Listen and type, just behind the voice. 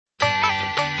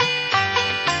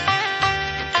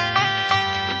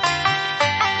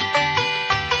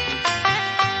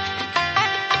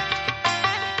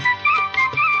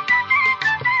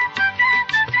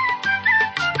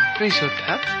प्रिय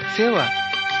श्रोता सेवा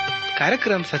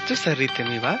कार्यक्रम सच्चो सर्रीते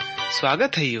मीवा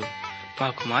स्वागत है यू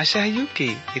माकु आशा है यू कि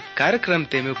इस कार्यक्रम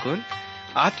ते मेकुन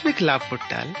आत्मिक लाभ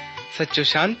पुट्टाल सच्चो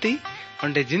शांति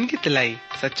उंडे जिंदगी तलाई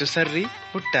सच्चो सर्री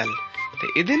पुट्टाल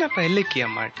ते इदिना पहले की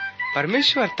अमट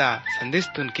परमेश्वर ता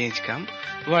संदेश तुन केंच कम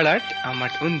वड़ट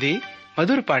अमट उन्दी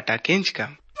मधुर पाटा केंच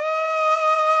कम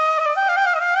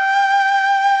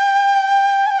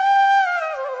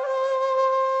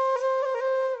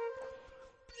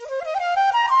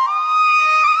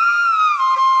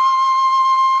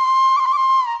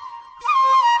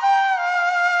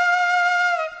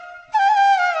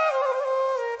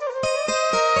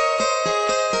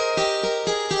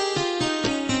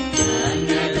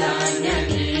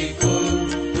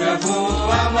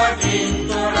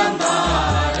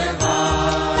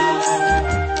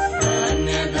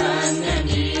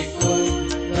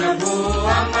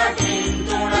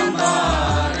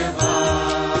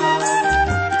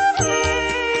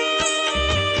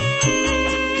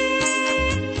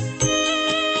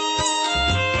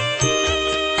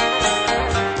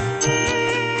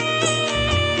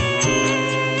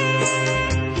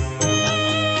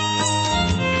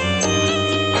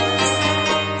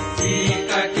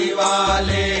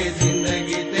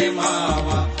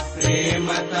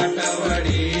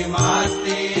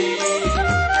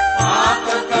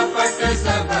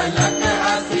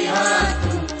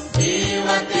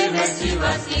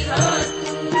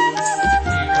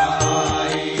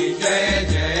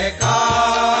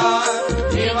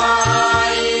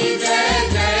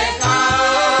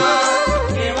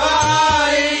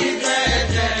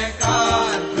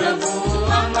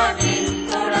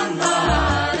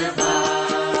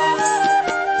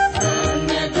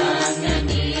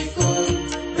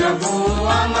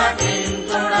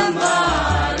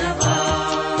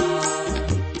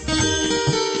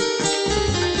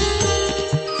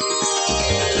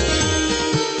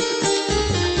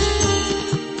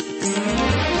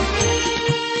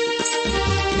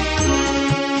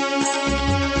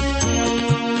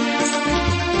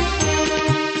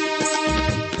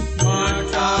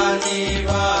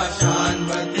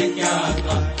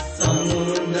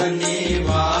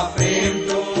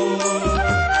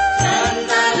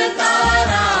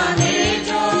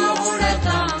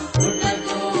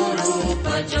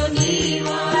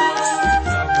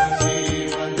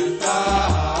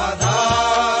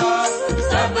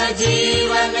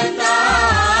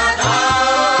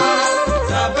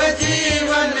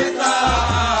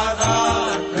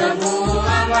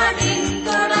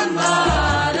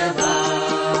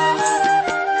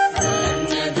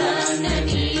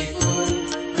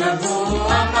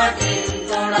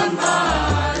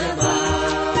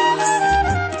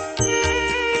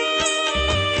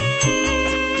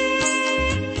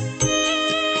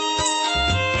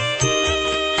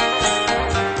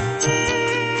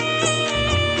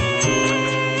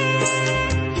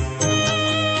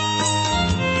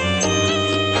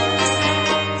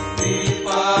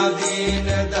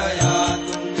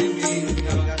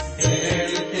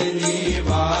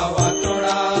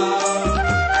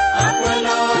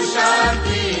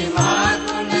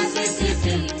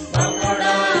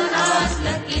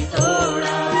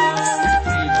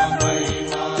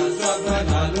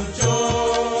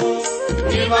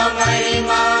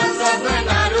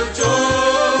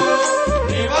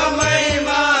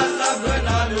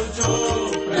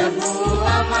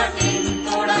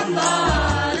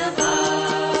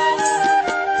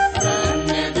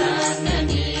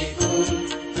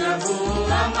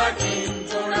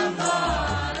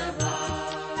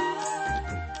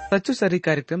सच्चो सरी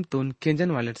कार्यक्रम तोन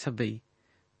केंजन वाले सब्बई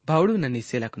भावड़ू ननी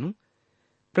सेलकनु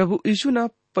प्रभु यीशु ना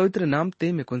पवित्र नाम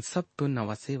ते मेकुन सब तो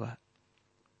नवा सेवा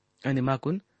अनि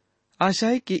माकुन आशा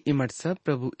है कि इमट सब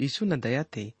प्रभु यीशु न दया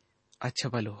ते अच्छा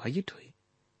बलो हयिट हुई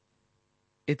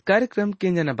इत कार्यक्रम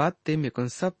केंजन बात ते मेकुन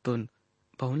सब तो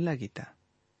बहुन लागीता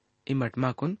इमट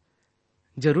माकुन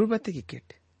जरूर बते की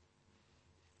किट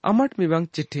अमट मिवंग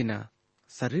चिट्ठी ना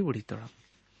सर्री उड़ी तोड़ा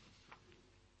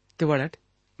तिवड़ट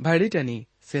भाड़ी टनी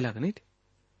सेलागनिट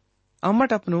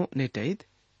अम्मट अपनो नेटैद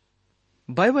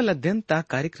बाइबल अध्ययन ता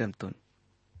कार्यक्रम तुन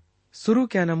शुरू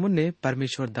क्या न मुन्ने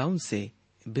परमेश्वर दाऊन से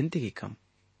बिनती की कम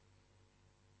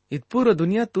इत पूरा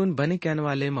दुनिया तुन बने क्या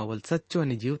वाले मवल सच्चो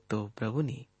अनि जीव तो प्रभु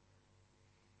नी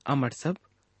अमट सब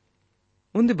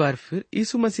उन्द बार फिर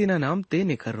यीशु मसीह ना नाम ते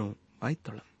निखरू वाई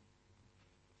तोलम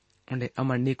उन्डे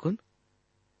अमर नीकुन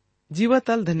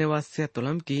जीवताल धन्यवाद से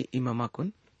तुलम की इमामा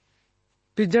कुन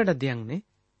पिज्जड़ अध्यंग ने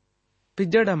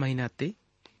पिज्जड़ा महीना ते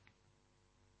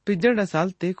पिज्जड़ा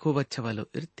साल ते खूब अच्छा वालो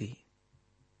इर्ती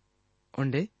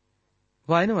उंडे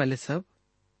वायन वाले सब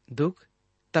दुख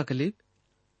तकलीफ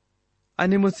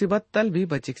आणि मुसीबत तल भी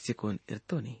बचिक सिकून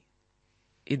इरतोनी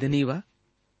इदनीवा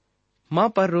मां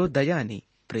पर रो दयानी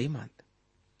प्रेमांत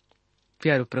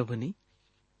प्यारो प्रभुनी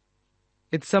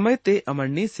इत समय ते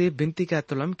अमरनी से बिनती का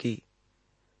तुलम की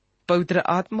पवित्र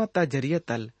आत्मा ता जरिया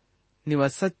तल निवा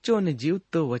सच्चो ने जीव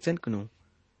तो वचन कनु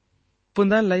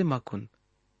पुंदान लाई माखुन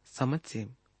समझ सेम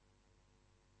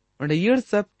और येड़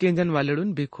सब केंजन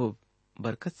वालेडुन भी खूब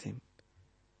बरकत सेम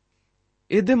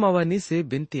इदे मवानी से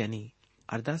बिनती अनि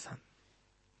अरदासान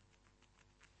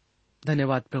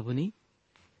धन्यवाद प्रभुनी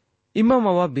इमा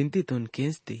मवा बिनती तुन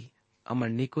केंसती अमर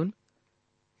निकुन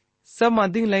सब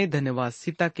मादिंग लाई धन्यवाद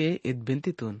सीता के इत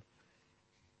बिनती तुन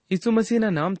यीशु मसीह ना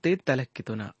नाम ते तलक की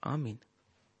तो ना आमीन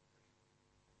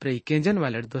प्रे केंजन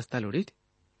वालड़ दोस्ता लोडिट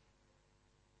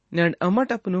नेड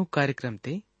अमट अपनो कार्यक्रम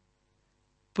ते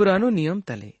पुरानो नियम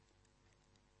तले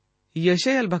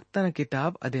यशयल भक्ता न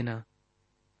किताब अदेना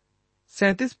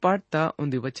 37 पाठ ता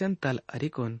उन्दी वचन तल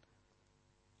अरिकोन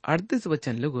 38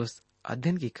 वचन लुगोस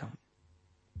अध्ययन की काम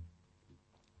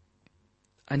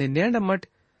अने नेड अमट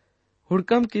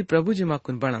हुड़कम की प्रभु जी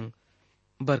माकुन बणंग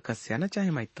बरकत स्याना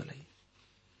चाहे माइक तो लई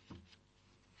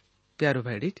प्यारो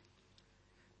भेडिट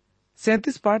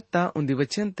 37 पाठ ता उन्दी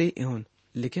वचन ते इहुन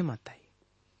लिखे माताई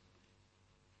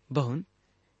बहुन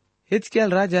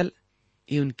हिचक्याल राजल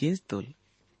इहुन किंस तोल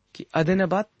कि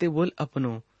अदेनाबाद ते बोल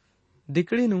अपनो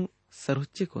दिकड़ी नु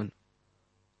सरुच्चे कुन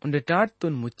उंडे टाट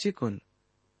तुन मुच्चे कुन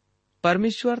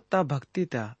परमेश्वर ता भक्ति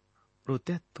ता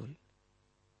रोत्या तुल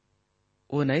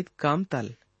ओ नाइत काम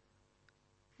तल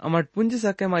अमट पुंज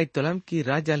सके माई तुलम की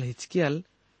राजल हिचकियल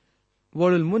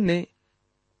वोड़ुल मुन्ने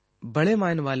बड़े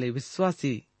मान वाले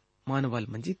विश्वासी मानवाल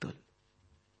मंजी तुल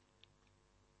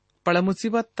पड़ा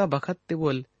मुसीबत ता बखत ते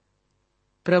बोल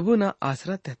प्रभु ना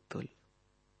आसरा तुल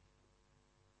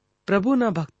प्रभु ना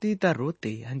भक्ति ता रोते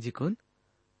हंजिकुन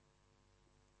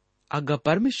अगा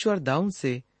परमेश्वर दाऊन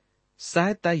से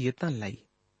सहायता येतन लाई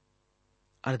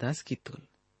अरदास की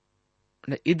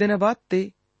तुल इदन बात ते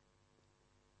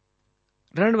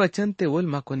रण वचन ते वोल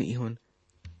माकोनी इहुन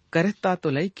करता तो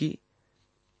लाई की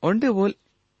ओंडे वोल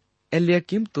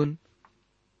एलियाकिम तुन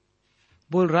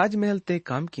बोल राजमहल ते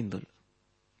काम किंदुल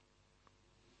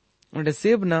ओंडे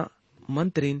सेबना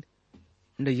मंत्रीन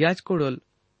ओंडे याजकोडोल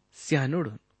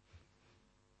स्यानोडुन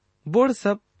बोड़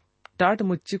सब टाट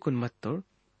मुच्ची कुन मत तोड़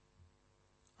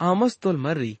आमस तोल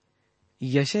मर्री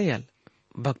यशयल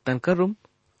भक्तन करुम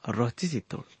रोची सी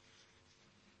तोड़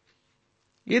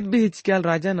ईद भी हिचक्याल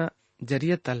राजा ना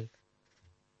जरिया तल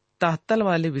ताहतल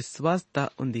वाले विश्वास ता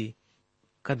उन्दी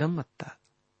कदम मत्ता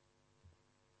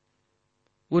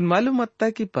उन मालूम मत्ता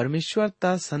की परमेश्वर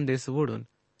ता संदेश वोडुन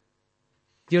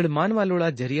येड़ मान वालोड़ा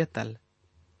जरिया तल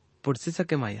पुड़सी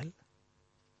सके मायल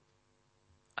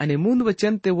अने मूंद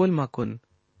वचन ते वोल माकुन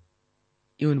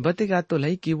इउन बतेगा तो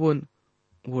लाई की वोन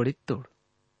वोड़ित तोड़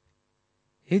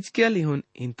हिचक्याल इहुन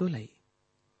इंतो लाई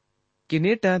कि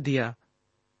नेटा दिया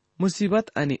मुसीबत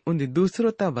अने उन्दी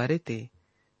दूसरो ता बारे ते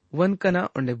वनकना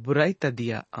उन्डे बुराई ता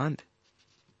दिया आंध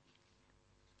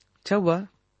छवा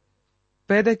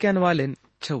पैदा क्यान वालेन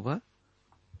छवा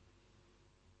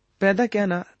पैदा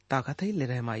क्याना ताकत ही ले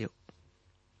रहे मायो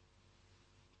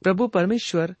प्रभु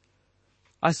परमेश्वर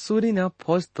असूरी ना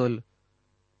फौज तोल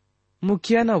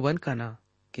मुखिया ना वनकना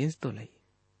केंस तो लाई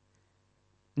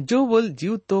जो बोल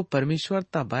जीव तो परमेश्वर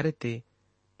ता बारे ते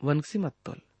वनसी मत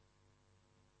तोल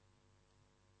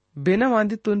बेना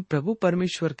वांदी तुन प्रभु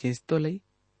परमेश्वर केंस तो लाई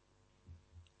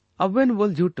अवन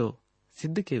बोल झूठो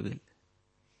सिद्ध के विल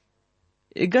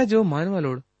इगा जो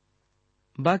मानवालोड़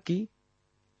बाकी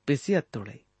पेसियत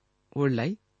तोड़ाई ओड़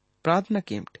लाई प्रार्थना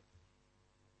केम्ट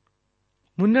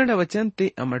मुन्नड़ वचन ते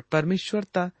अमर परमेश्वर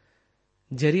ता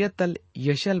जरिया तल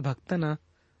यशल भक्तना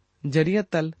जरिया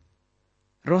तल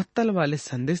रोहतल वाले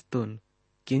संदेश तोन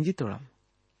केंजी तोड़ाम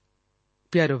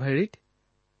प्यारो भैडिट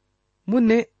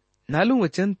मुन्ने नालू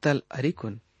वचन तल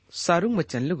अरिकुन सारू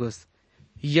वचन लुगोस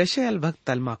यशयल भक्त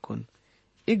तल माकुन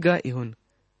इगा इहुन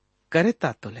करे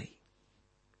तातो लाई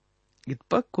इत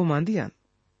पक को मांदियान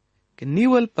कि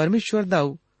नीवल परमेश्वर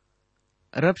दाऊ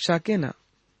रब शाकेना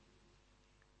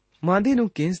मांदी नु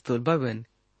केंस तोल बाबन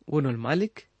वोनुल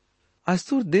मालिक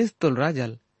असुर देश तोल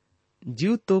राजल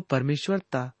जीव तो परमेश्वर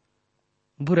ता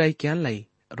बुराई क्यान लाई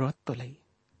रोत तो लाई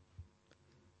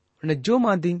ने जो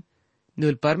मांदी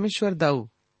नुल परमेश्वर दाऊ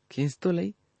केंस तो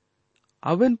लाई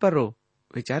अवन परो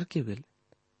विचार की विल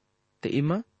ते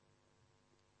इमा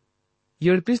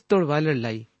येड़पिस तोड़ वाले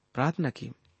लाई प्रार्थना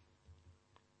की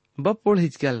बपोड़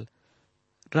हिचकल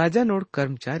राजा नोड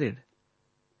कर्मचारी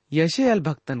यशयल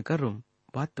भक्तन करुम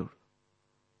वातुड़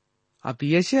अब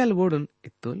यशयल वोडुन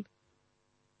इत्तुल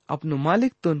अपनो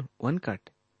मालिक तुन वनकट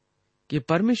कि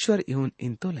परमेश्वर इहुन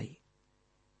इंतो लाई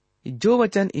जो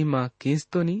वचन इमा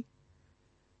केंस्तो नी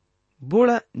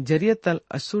बोड़ा जरिया तल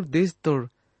असुर देश तोड़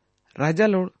राजा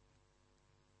लोड़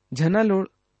झना लोड़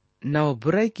नाव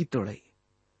बुराई की तोड़ाई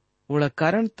ओड़ा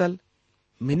कारण तल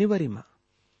मिनिवरी मा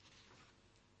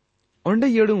ओंडे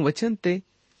येड़ू वचन ते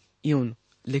यून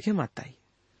लिखे माताई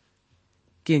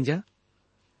केंजा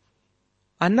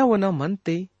अन्ना वना मन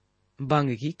ते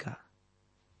बांगे की का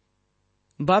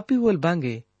बापी वोल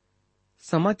बांगे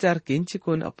समाचार केंची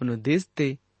कोन अपनो देश ते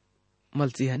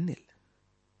मलसी हन्निल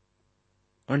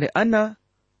ओंडे अन्ना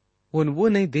वोन वो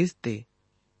नहीं देश ते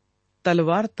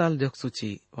तलवार ताल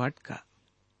जगसुची वाटका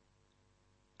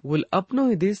वोल अपनो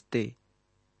ही देश ते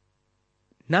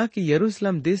ना कि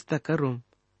यरूशलेम देश ता करूम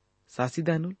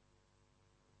सासीदानुल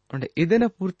ओंडे इदेना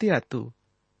पूर्ति आतु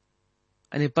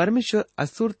अने परमेश्वर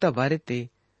असुरता बारे ते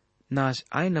नाश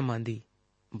आय न मांदी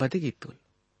बदगी-तुल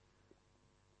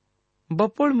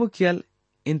बपोड़ मुखियल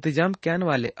इंतजाम कैन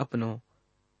वाले अपनो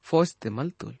फौज ते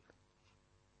मलतुल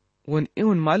वन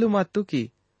इउन मालूमातु की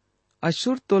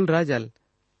अशुर तोल राजल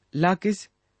लाकिस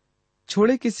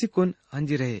छोड़े किसी कुन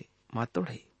हंजी रहे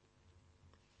मातोड़े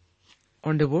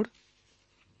ओंडे बोड़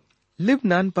लिब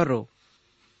नान परो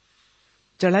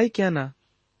चढ़ाई क्या ना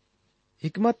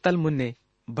हिकमत तल मुन्ने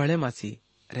बड़े मासी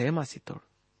रहे मासी तोड़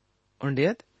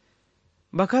ओंडेयत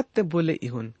बखत ते बोले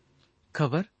इहुन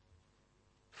खबर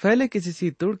फैले किसी सी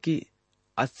तोड़ की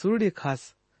असुरडी खास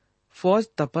फौज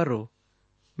तपरो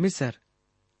मिसर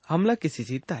हमला किसी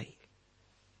सी ताई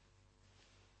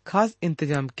खास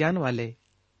इंतजाम क्यान वाले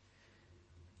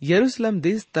यरूशलेम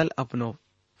देश तल अपनो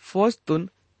फौज तुन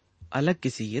अलग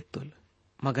किसी ये तुल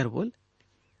मगर बोल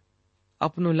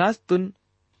अपनो लाश तुन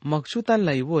मकशूतान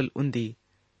लाई बोल उन्दी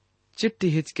चिट्ठी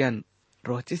हिचक्यान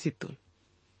रोचे सी तुल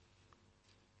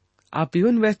आप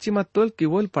यून वैच्ची मत तुल की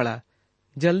बोल पड़ा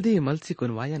जल्दी ही मलसी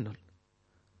कुन वायनुल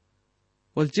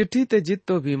बोल चिट्ठी ते जित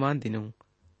तो बीमान दिनू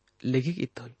लिखी की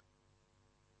तुल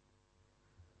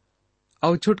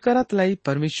औ छुटकारा तलाई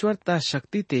परमेश्वर ता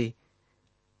शक्ति ते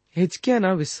हिचक्या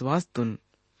ना विश्वास तुन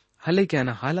हले क्या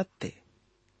ना हालत ते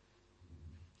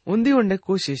उन्दी उन्डे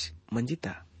कोशिश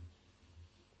मंजिता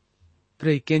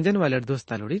प्रे केंजन वाले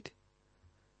दोस्ता लोड़ित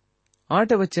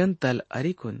 8 वचन तल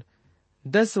अरिकुन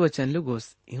 10 वचन लुगोस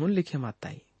इहुन लिखे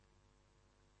माताई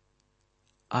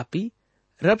आपी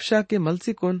रबशा के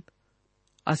मलसी कोन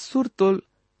असुर तोल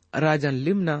राजन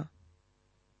लिमना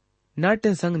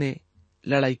नाट्य संग ने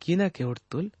लड़ाई कीना के उठ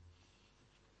तुल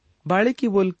बाड़ी की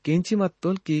बोल केंची मत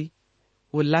तोल की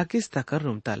वो लाकिस तकर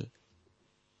रूम तल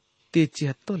तेची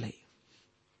हत्तो लई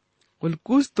उल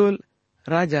कुछ तोल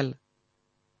राजल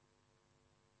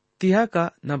तिहा का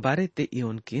न बारे ते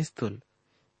इवन केंस तोल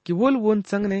कि वोल वोन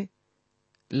संग ने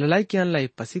लड़ाई कियान लाई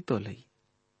पसी तो लई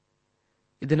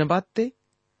इदन बात ते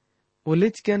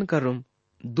ओलेच कियान करूम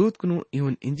दूत कुनु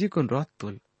इवन इंजी कुन रोत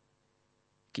तोल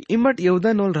कि इमट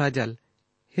यहूदा नोल राजल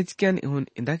हिचक्यान इवन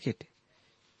इंदाकेट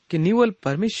कि निवल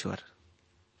परमेश्वर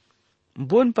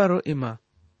बोन पारो इमा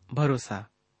भरोसा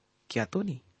क्या तो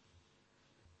नहीं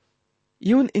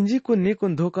इवन इंजी कुन ने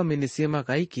कुन धोखा में निसेमा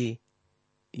गाई की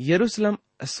यरूशलेम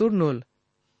असुर नोल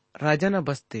राजाना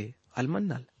बसते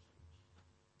अलमन्नल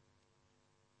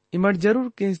इमट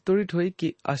जरूर केंस तोड़ित होई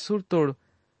कि असुर तोड़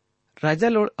राजा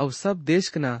लोड़ अव सब देश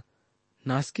कना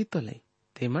नाश की तो लई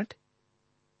तेमट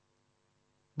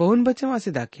बहुन बच्चा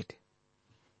वासे दाकेट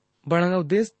बड़ंगाव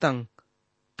देश तंग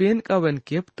पेन का वन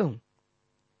केप तो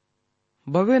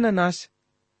बवे न नाश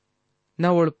न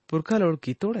वोड़ पुरखा लोड़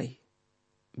की तोड़ाई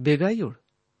बेगाई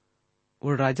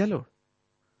ओड़ राजा लोड़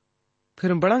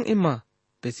फिर बड़ंग इम्मा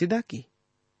पेसिदा की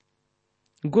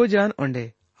गो जान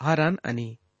ओंडे हारान अनि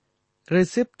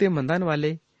रेसेप ते मंदान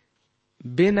वाले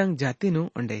बेनंग जाति नु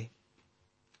ओंडे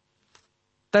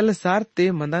तलसार ते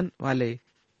मंदान वाले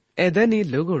एदनी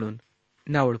लोगोड़ुन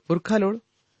नावड़ पुरखा लोड़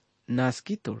नास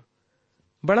की तोड़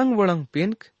बड़ंग वड़ंग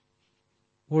पेनक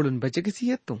वोड़ुन बचे किसी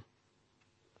है तुम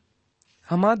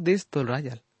हमार देश तोल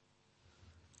राजल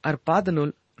अरपाद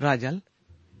नोल राजल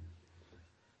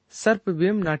सर्प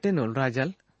बेम नाटे नोल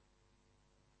राजल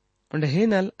उंड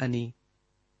हेनल अनि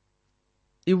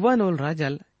इव्वा नोल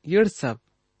राजल येड़ सब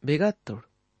बेगा तोड़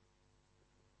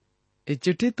ए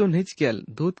चिट्ठी तुन हिचकेल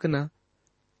दूत कना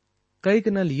कई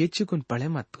कनल ये चिकुन पढ़े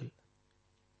मातुल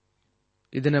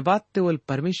इदन बात ते वल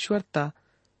परमेश्वर ता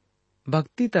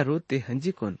भक्ति ता रोते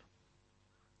हंजी कोन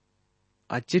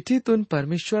आ चिट्ठी तुन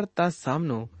परमेश्वर ता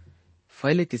सामनो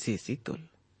फैले किसी सीतुल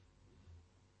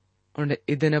उंड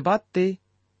इदन बात ते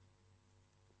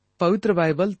पवित्र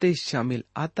बाइबल ते शामिल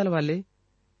आतल वाले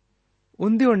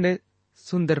उन्दी उन्डे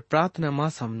सुंदर प्रार्थना मां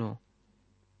सामनो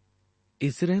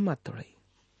इसरे मात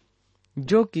तोड़ई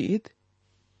जो कि इत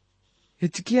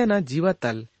हिचकिया ना जीवा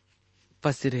तल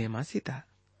पसिरे मां सीता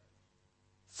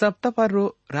सप्ता पर रो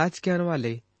राज के आने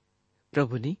वाले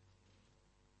प्रभु नी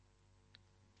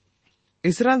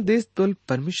इसराइल देश तोल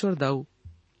परमेश्वर दाऊ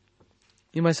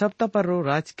इमा सप्ता पर रो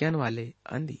राज के आने वाले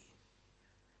आंधी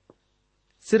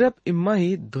सिर्फ इम्मा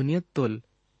ही दुनिया तोल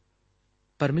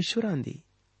परमेश्वर आंधी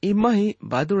इम्मा ही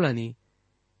बादुड़ानी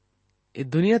ए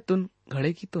दुनिया तुन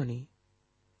घड़े की तो नहीं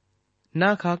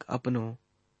ना खाक अपनो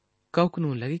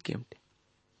कौकनू लगी केमटे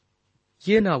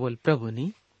ये नावल प्रभु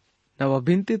नी नवा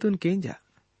बिनती तुन केंजा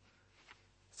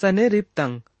सने रिप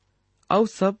तंग औ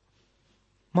सब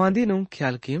मांदी नु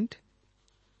ख्याल केमट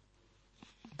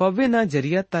बव्वे ना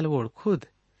जरिया तलवोड़ खुद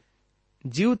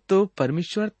जीव तो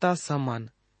परमेश्वर ता समान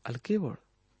अलके वोड़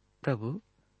प्रभु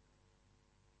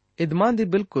इदमांदी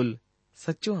बिल्कुल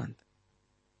सच्चो आंद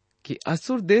कि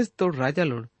असुर देश तोड़ राजा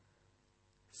लोड़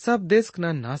सब देश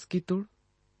कना नाश की तोड़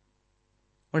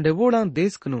और वोड़ा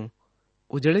देश कनु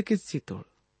उजड़े किसी तोड़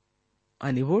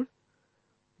आणि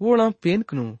वोड़ा पेन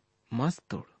कनु मस्त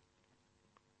तोड़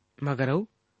मगर औ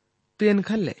पेन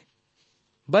खल्ले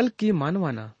बल्कि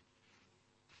मानवाना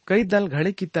कई दल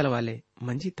घड़े की तल वाले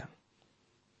मंजीता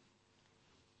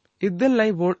इद्दल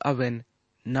लाई वोड़ अवेन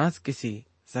नाश किसी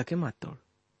सके मात तोड़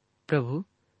प्रभु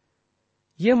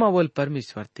ये मावल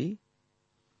परमेश्वर ती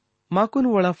माकुन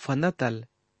वोड़ा फंदा तल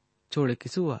छोड़े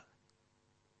किसुआ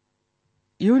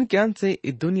यून ज्ञान से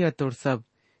इस दुनिया तोड़ सब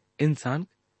इंसान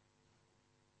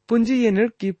पुंजी ये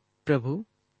निर्क की प्रभु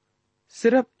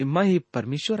सिर्फ इम्मा ही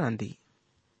परमेश्वर आंधी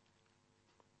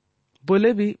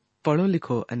बोले भी पढ़ो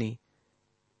लिखो अनि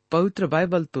पवित्र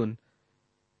बाइबल तुन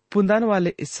पुंदान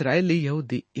वाले इसराइली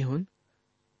यहूदी इहुन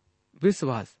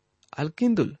विश्वास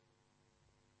अलकिंदुल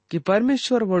कि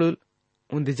परमेश्वर वड़ुल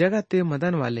उन जगह ते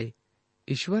मदन वाले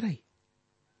ईश्वर है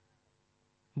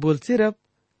बोल सिर्फ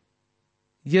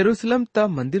यरूशलेम ता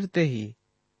मंदिर ते ही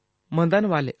मदन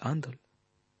वाले आंदोल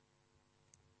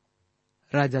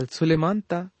राजल सुलेमान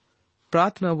ता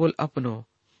प्रार्थना बोल अपनो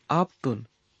आप तुन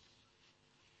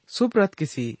सुप्रत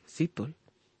किसी सीतुल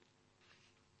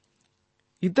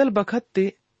इदल बखत ते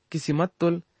किसी मत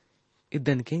तुल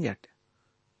इदन के जट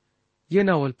ये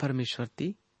नावल परमेश्वर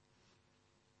ती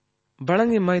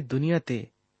बड़ंगे माई दुनिया ते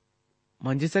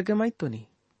मंजी सके माई तो नहीं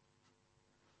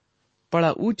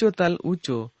पड़ा ऊंचो तल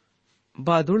ऊंचो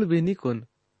बादुल भी निकुन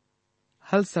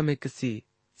हल समय किसी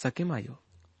सके मायो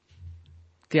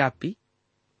त्यापी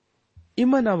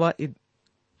इमनावा इद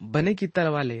बने की तल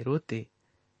वाले रोते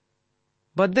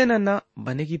बद्दे ना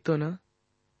बने की तो ना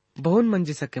बहुन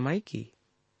मंजी सके माई की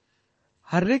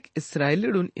हर एक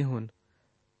इसराइली डून इहुन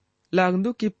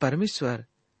लागंदू की परमेश्वर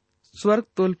स्वर्ग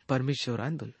तोल परमेश्वर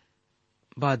आंदुल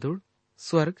बादुड़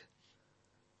स्वर्ग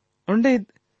उंडे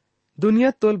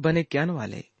दुनिया तोल बने क्यान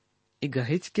वाले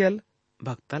इगहिच केल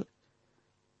भक्तल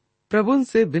प्रभुन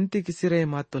से बिनती किसी रहे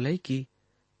मात तो लई की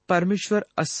परमेश्वर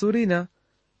असुरी ना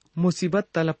मुसीबत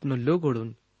तल अपनो लोग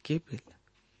उड़ून के पिल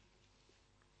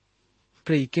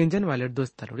प्रिय केंजन वाले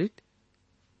दोस्त तलुड़िट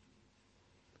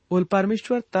ओल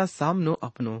परमेश्वर ता सामनो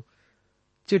अपनो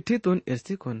चिट्ठी तुन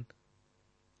इर्सी कुन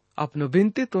अपनो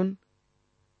बिनती तुन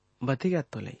बतिया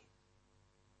तो लई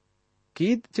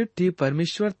कीद चिट्ठी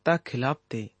परमेश्वर ता खिलाफ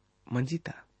ते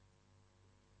मंजीता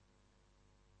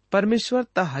परमेश्वर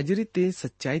ता हाजिरी ते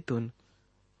सच्चाई तुन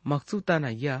मकसूता ना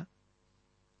या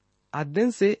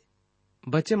आद्यन से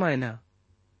बचे मायना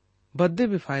बद्दे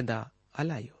भी फायदा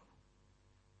अलायो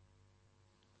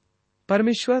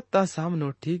परमेश्वर ता सामनो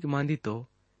ठीक मांदी तो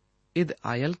इद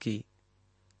आयल की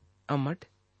अमट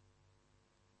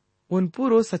उन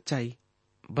पूरो सच्चाई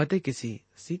बते किसी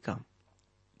सी काम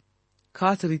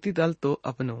खास रीति दल तो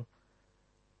अपनो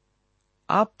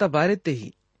आप तबारे ते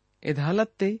ही इद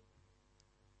हालत ते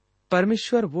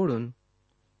परमेश्वर बोड़ुन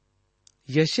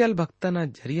यशयल भक्तना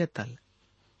जरिया तल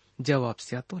जवाब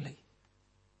स्या तो लई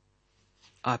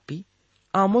आपी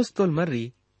आमोस तोल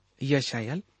मर्री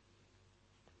यशायल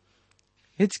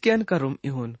हिचकियन करुम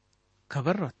इहुन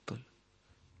खबर रत्तुल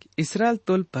इसराइल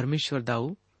तोल परमेश्वर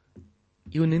दाऊ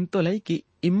यूनिन तो लई की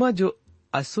इम्मा जो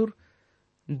असुर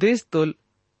देश तोल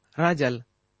राजल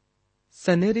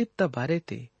सनेरिप्ता बारे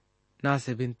ते ना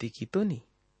से बिनती की तो नहीं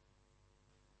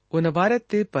उन बारे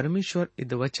ते परमेश्वर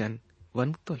इद वचन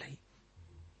वन तो लई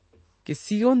कि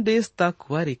सियोन देश ता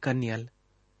कुआरी कन्यल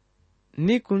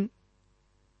निकुन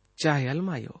चाहयल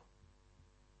मायो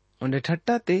उन्हें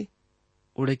ठट्टा ते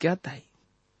उड़े क्या ताई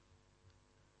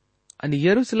अनि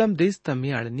यरूशलेम देश ता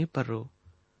मियाळनी पर्रो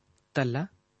तल्ला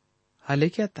हले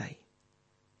क्या ताई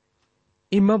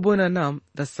इम्मा बोना नाम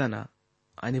दस्सना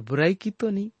आणि बुराई की तो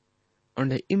नहीं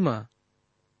उन्हें इम्मा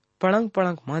पड़ंग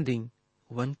पड़ंग मादिंग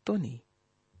वन तो नहीं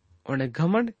उन्हें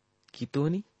घमंड की तो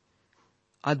नहीं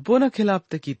अदबोना खिलाफ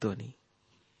ते की तो नहीं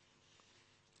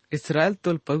इसराइल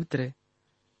तोल पवित्र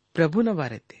प्रभु न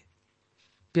वारे थे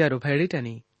प्यारो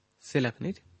भैडिटनी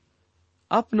सिलकनिट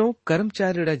अपनो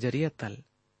कर्मचारी जरिया तल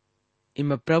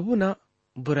इम प्रभु न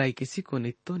बुराई किसी को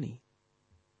नित्तो नहीं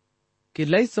कि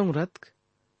लई सोंग रथ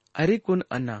अरिकुन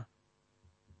अन्ना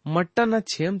मट्टा न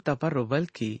छेम तपर रोबल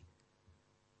की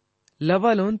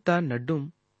लवालोन ता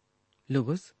नड्डुम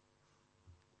लुगुस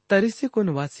तरिसे कुन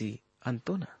वासी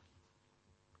अंतोना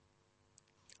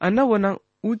अन्ना वना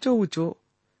ऊंचो ऊंचो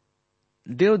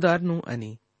देवदार नु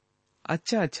अनि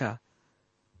अच्छा अच्छा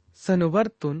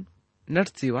सनुवर्तुन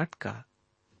नटसी वाटका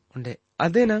उंडे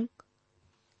अदेनंग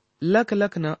लक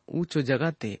लक न ऊंचो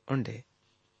जगह ते उंडे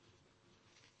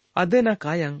अदेना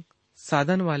कायंग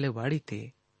साधन वाले वाड़ी ते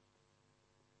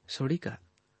सोड़ीका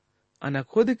अना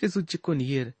खुद किसु चिकुन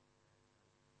येर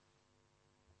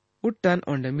उट्टन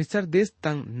उंडे मिसर देश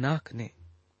तंग नाक ने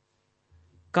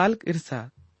काल्क इरसा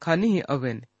खानी ही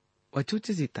अवेन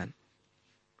वचुचे जीतन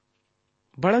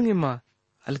बड़ंग इमा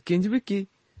अलकिंजवी की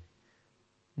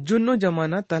जुन्नो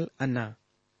जमाना तल अन्ना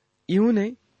इहुने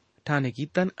ठाने की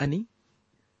तन अनि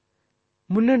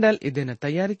मुन्ने डाल इदेना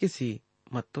तैयारी किसी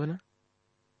मत्तो ना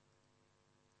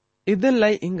इदन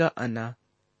लाई इंगा अन्ना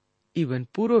इवन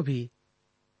पूरो भी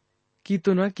की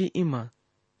तो ना की इमा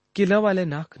किला वाले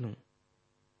नाकनु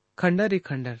खंडर ही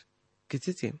खंडर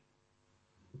किसी से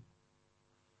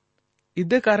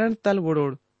इदे कारण तल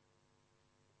वोड़ोड़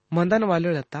मंदन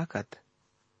वाले ताकत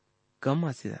कम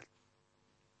आसीदार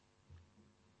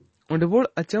उंडे वोड़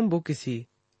अचंबो किसी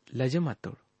लजे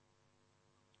मातोड़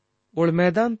ओड़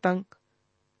मैदान तंग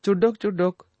चुड्डोक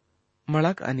चुड्डोक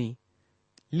मड़क अनि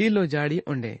लीलो जाड़ी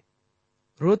उंडे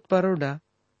रोत परोडा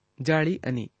जाड़ी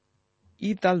अनि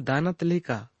ई ताल दानत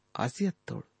लेका आसियत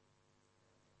तोड़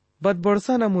बद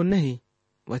बोड़सा न मुन्ने ही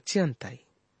वच्चे अंताई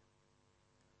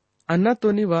अन्ना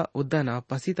तोनी वा उद्दाना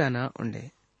पसीताना उंडे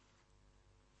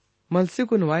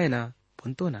मल्सिकुन वायना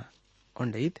पुंतोना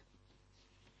उंडे इत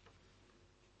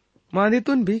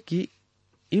मादितुन भी की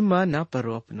इमा ना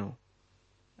परो अपनो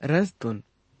रंस तुन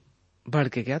बढ़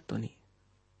के गया तोनी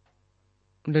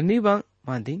उंडे नीवा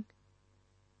मादिंग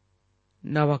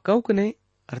नवा कौकने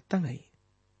अर्थंग आई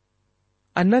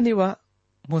अन्ना नीवा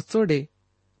मोसोडे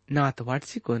नात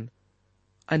वाटसिकुन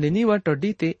अन्य नीवा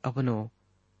टोडी ते अपनो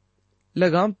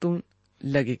लगाम तुन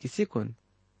लगे किसी कुन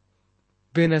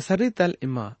बेना सरी तल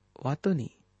इमा वातोनी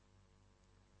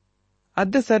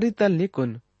अद्द सरी तल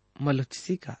निकुन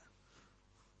मलुचिसी का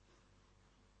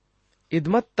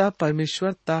इदमत्ता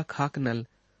परमेश्वर ता खाकनल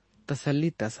तसल्ली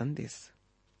ता संदेश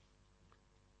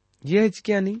यह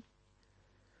हिचकियानी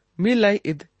मिलाई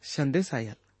इद संदेश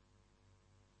आयल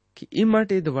कि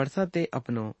इमट इद वर्षाते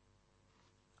अपनो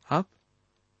आप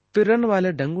पिरन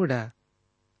वाले डंगुडा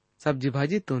सब्जी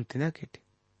भाजी तोन तिना केट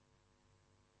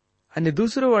अन्य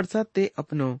दूसरो वर्षाते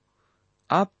अपनो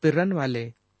आप पिरन वाले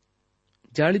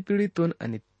जाड़ी पीड़ी तोन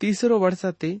अनि तीसरो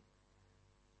वर्षाते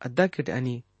अद्दा केट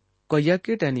अनि कोया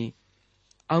केट अनि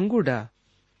अंगुडा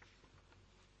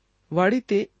वाड़ी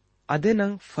ते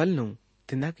अदेनंग फल नु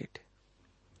तिना केट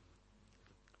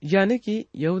यानी कि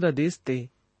यहूदा देश ते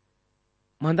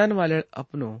मंदन वाले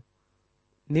अपनो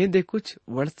ने दे कुछ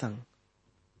वर्षंग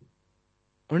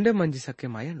उंडे मंजी सके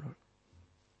माया नोड़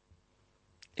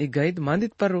एक गाइड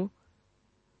मांदित परो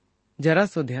जरा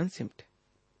सो ध्यान सिमट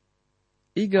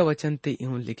ईगा वचन ते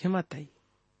इहुन लिखे माताई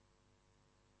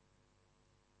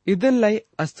इदन लाई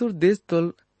असुर देश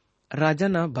तोल राजा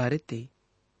ना बारे ते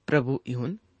प्रभु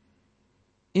इहुन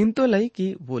इन तो लाई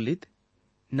की बोलित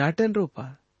नाटन रोपा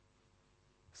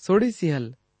सोड़ी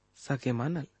सिहल सके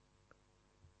मानल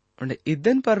उंडे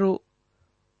इदन परो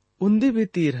उन्दी भी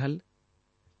तीर हल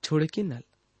छोड़ की नल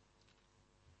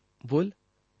बोल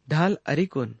ढाल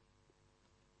अरिकोन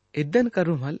इदन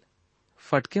करूम हल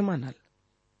फटके मानल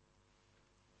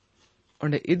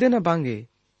उंडे इदन बांगे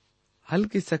हल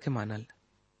की सके मानल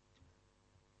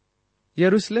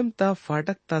यरूशलेम ता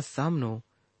फाटक ता सामनो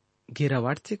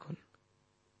घेरावाट से कुन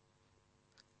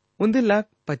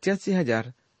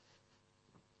 1,85,000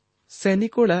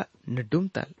 सैनिकोड़ा नड्डुम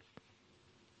तल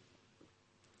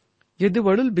यदि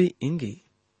वडुल भी इंगी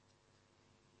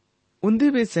उन्दी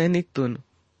भी सैनिक तुन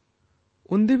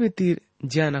उन्दी भी तीर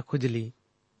ज्याना खुजली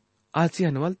आसी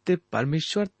हनवल ते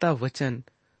परमेश्वर ता वचन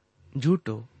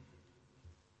झूठो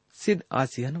सिद्ध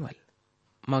आसी हनवल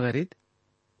मगर इत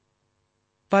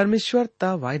परमेश्वर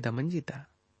ता वायदा मंजीता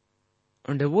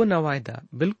उंडे वो ना वायदा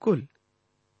बिल्कुल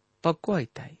पक्को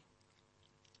आईताई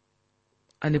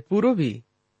अने पूरो भी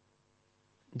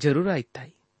जरूर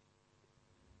आईताई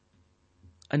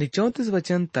अने 34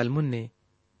 वचन तलमुन्ने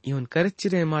इवन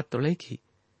करचिरे मा तोळेखी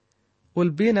उल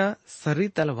बेना सर्री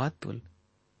तलवातुल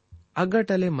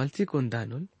अगटले मल्सी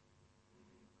कुंदानुल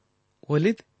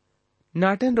ओलित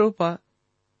नाटन रोपा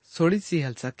सोड़ी सी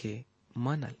हलसा के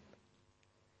मानल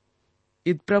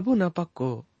id प्रभु न पक्को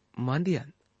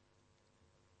मांदियान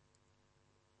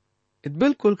id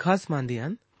बिल्कुल खास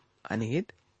मांदियान आणि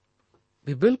id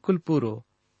भी बिल्कुल पूरो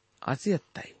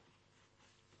आसियत्ताई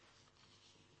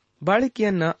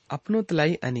बाळकियांना अपनोत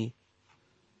लाई आणि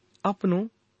अपनो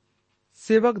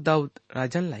सेवक दाऊद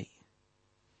राजन लाई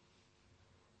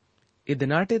id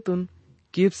नाटेतून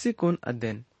केपसी कोण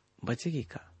अध्ययन बचेगी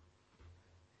का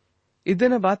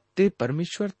इदन बात ते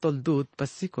परमेश्वर तोल दूत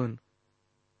पस्सी कोण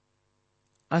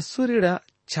अस्सुरीडा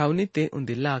छावनी ते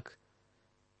उंदी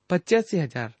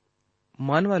 85,000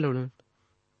 मानवा लोडून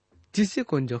जिसे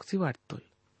कोण जोक्सी वाटतोल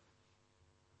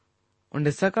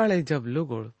उंडे सकाळे जब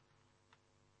लोगोळ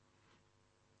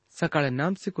सकाळे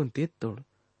नाम से कोण तेत तोड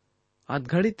आत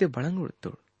घडी ते बळंग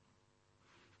उडतोड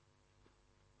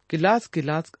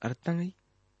किलास अर्थंगई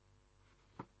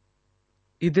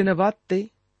इदन बात ते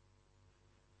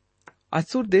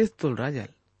असुर देश तुल राजल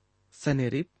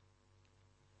सनेरीप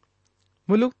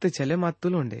मुलुक ते चले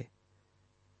मातुल उंडे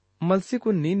मलसी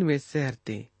को नीन वे शहर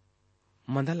ते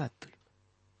मंदलातुल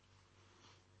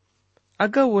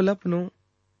अगा वोलपनो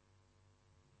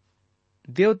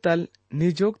देवतल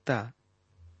निजोगता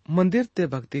मंदिर ते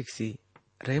भक्तिक्सी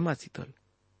रहमासी तुल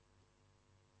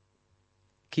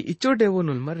कि इचो डेवो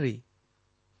नुल मर्री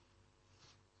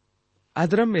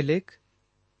अद्रम मेलेक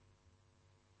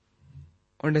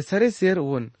उंडे सरे शेर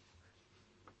ओन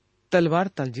तलवार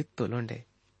तल जित्तो लोंडे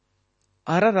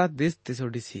आरा रात देश ते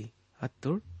सोडीसी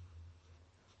हत्तोड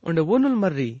उंडे वोनुल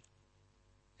मर्री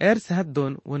एर सहत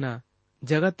दोन वना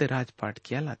जगत ते राजपाट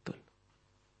किया लातुल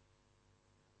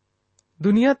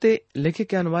दुनिया ते लेखे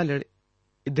के अनवाले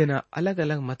इदेना अलग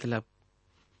अलग मतलब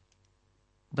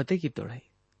बते की तोड़ाई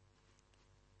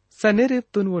सनेरेप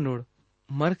तुन वो नोड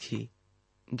मरखी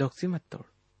जोक्सी मत तोड़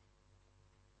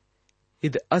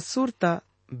इद असुरता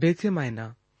बेखे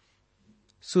मायना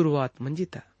शुरुआत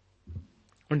मंजिता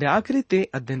उंडे आखिरी ते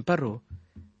अध्ययन पर्रो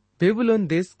बेबुलोन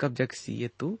देश कब्जक्सी ये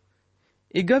तू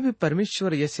इगा भी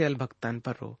परमेश्वर यसेल भक्तान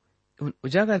पर्रो उन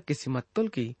उजागर किसी मत्तुल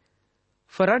की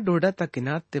फरा डोडा ता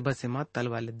किनार ते बसे मा तल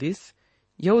वाले देश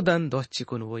यहूदन दोस्ची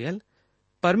कुन वोयल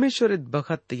परमेश्वर इत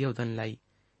बखत यहूदन लाई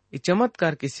इ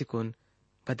चमत्कार किसी कुन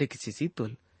बदे किसी सी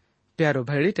तुल प्यारो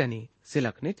भैडिटनी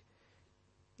सिलकनिट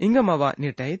इंगा मवा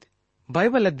निटाइत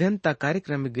बाइबल अध्ययन ता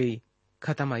कार्यक्रम गई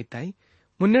खत्म आईताई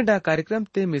मुन्नेडा कार्यक्रम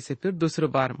ते में से फिर दूसरो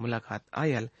बार मुलाकात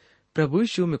आयल प्रभु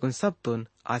यीशु में कुन सब तुन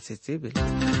आसे से बिल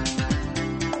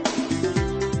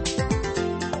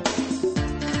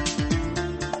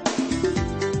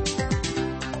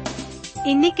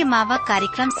इन्हीं के मावा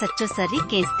कार्यक्रम सच्चो सर्री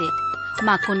केंसते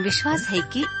माकुन विश्वास है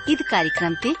कि ईद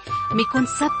कार्यक्रम ते मिकुन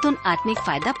सब तुन आत्मिक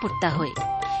फायदा पुट्टा होए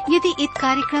यदि ईद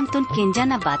कार्यक्रम तुन केंजा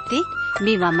न बाते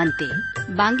मीवा मनते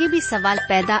बांगे भी सवाल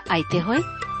पैदा आते होए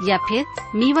या फिर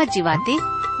मीवा जीवाते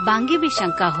बांगे भी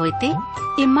शंका होते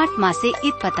इम्मत माँ से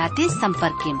ईद पताते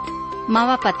संपर्क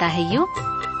मावा पता है यो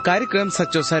कार्यक्रम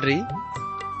सच्चो सर्री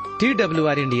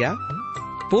TWR India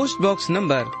post box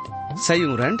number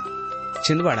सयूरंड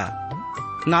छिंदवाड़ा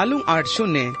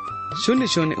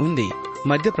 4000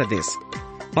 मध्य प्रदेश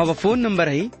मावा फोन नंबर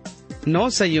है 9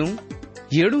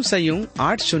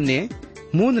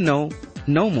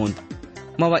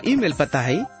 मावा ईमेल पता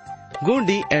है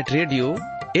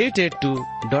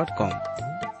gondi@radio882.com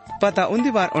पता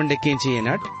उन्दी बार ओंडे केंची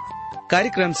नट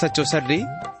कार्यक्रम सच्चो सर्री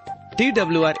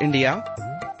TWR India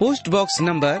post box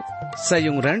number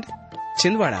सयूरंड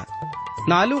छिंदवाड़ा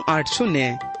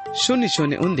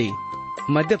 4000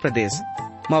 मध्य प्रदेश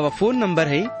मावा फोन नंबर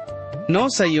है 9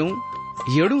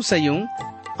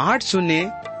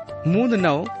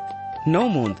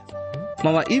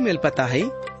 मावा ईमेल पता है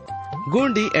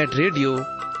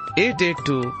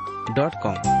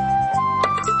gondi@radio882.com